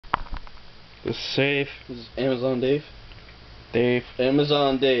This is safe. This is Amazon Dave. Dave.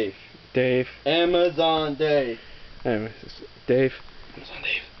 Amazon Dave. Dave. Amazon Dave. Anyways, Dave. Amazon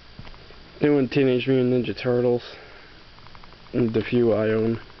Dave. Doing Teenage Mutant Ninja Turtles. And the few I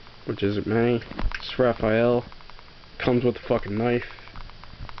own, which isn't many. It's Raphael. Comes with a fucking knife.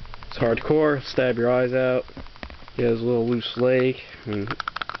 It's hardcore. Stab your eyes out. He has a little loose leg. And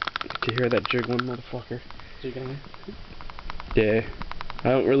you can hear that jiggling, motherfucker. Jiggling? Yeah. I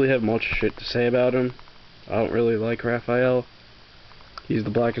don't really have much shit to say about him. I don't really like Raphael. He's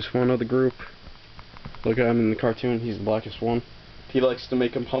the blackest one of the group. Look at him in the cartoon, he's the blackest one. He likes to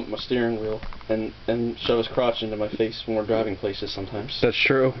make him hump my steering wheel and shove his crotch into my face when we're driving places sometimes. That's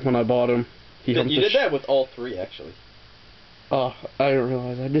true. When I bought him, he humped. You did that with all three, actually. Oh, I didn't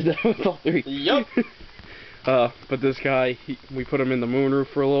realize I did that with all three. Yup. But this guy, we put him in the moonroof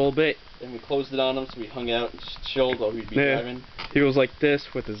for a little bit. And we closed it on him, so we hung out and chilled while we'd be driving. He was like this,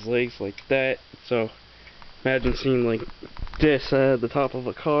 with his legs like that. So, imagine seeing like this at the top of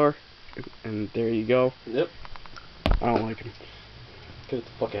a car, and there you go. Yep. I don't like him. Get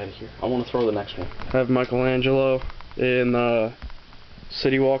the fuck out of here. I want to throw the next one. I have Michelangelo in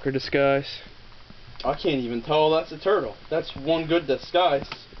City Walker disguise. I can't even tell that's a turtle. That's one good disguise.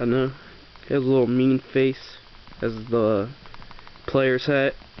 I know. He has a little mean face, as the player's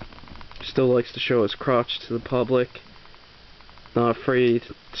hat. Still likes to show his crotch to the public. Not afraid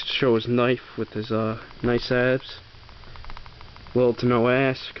to show his knife with his nice abs. Little to no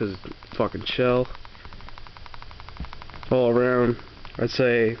ass, because fucking shell. All around, I'd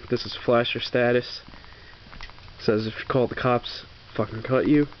say this is flasher status. Says if you call the cops, fucking cut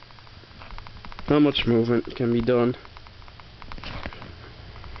you. Not much movement can be done.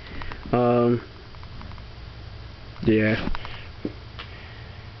 Yeah.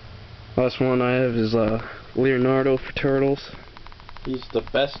 Last one I have is Leonardo for Turtles. He's the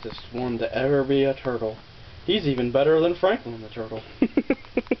bestest one to ever be a turtle. He's even better than Franklin the Turtle.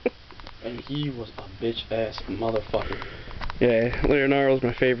 And he was a bitch ass motherfucker. Yeah, Leonardo's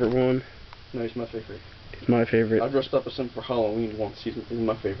my favorite one. No, he's my favorite. He's my favorite. I dressed up as him for Halloween once. He's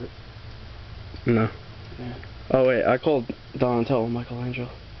my favorite. No. Yeah. Oh wait, I called Donatello Michelangelo.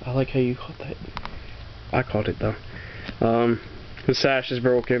 I like how you called that. I called it though. His sash is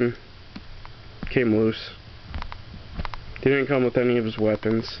broken. Came loose. He didn't come with any of his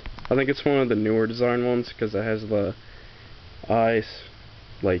weapons. I think it's one of the newer design ones because it has the eyes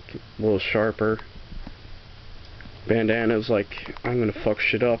like a little sharper. Bandana's like, I'm gonna fuck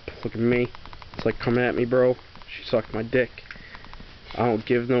shit up. Look at me. It's like, come at me, bro. She sucked my dick. I don't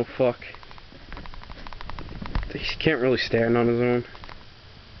give no fuck. He can't really stand on his own.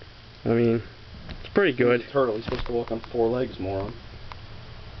 I mean, it's pretty good. He's a turtle. He's supposed to walk on 4 legs, moron.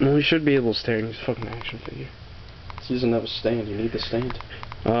 Well, he should be able to stand. He's a fucking action figure. He doesn't have a stand. You need the stand.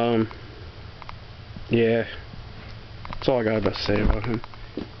 Yeah. That's all I got to say about him.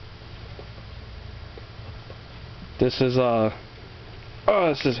 This is, oh,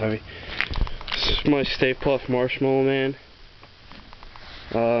 this is heavy. This is my Stay Puft Marshmallow Man.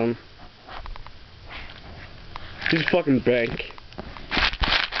 He's a fucking bank.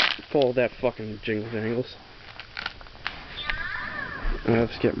 Follow that fucking jingle jangles. I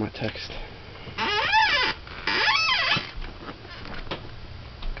have to get my text.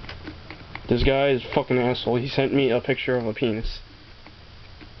 This guy is a fucking asshole. He sent me a picture of a penis.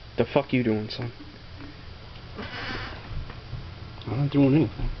 The fuck you doing, son? I'm not doing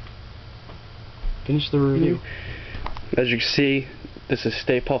anything. Finish the review. As you can see, this is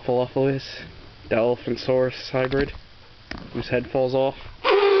Stay Puft, the Elephantosaurus hybrid, whose head falls off.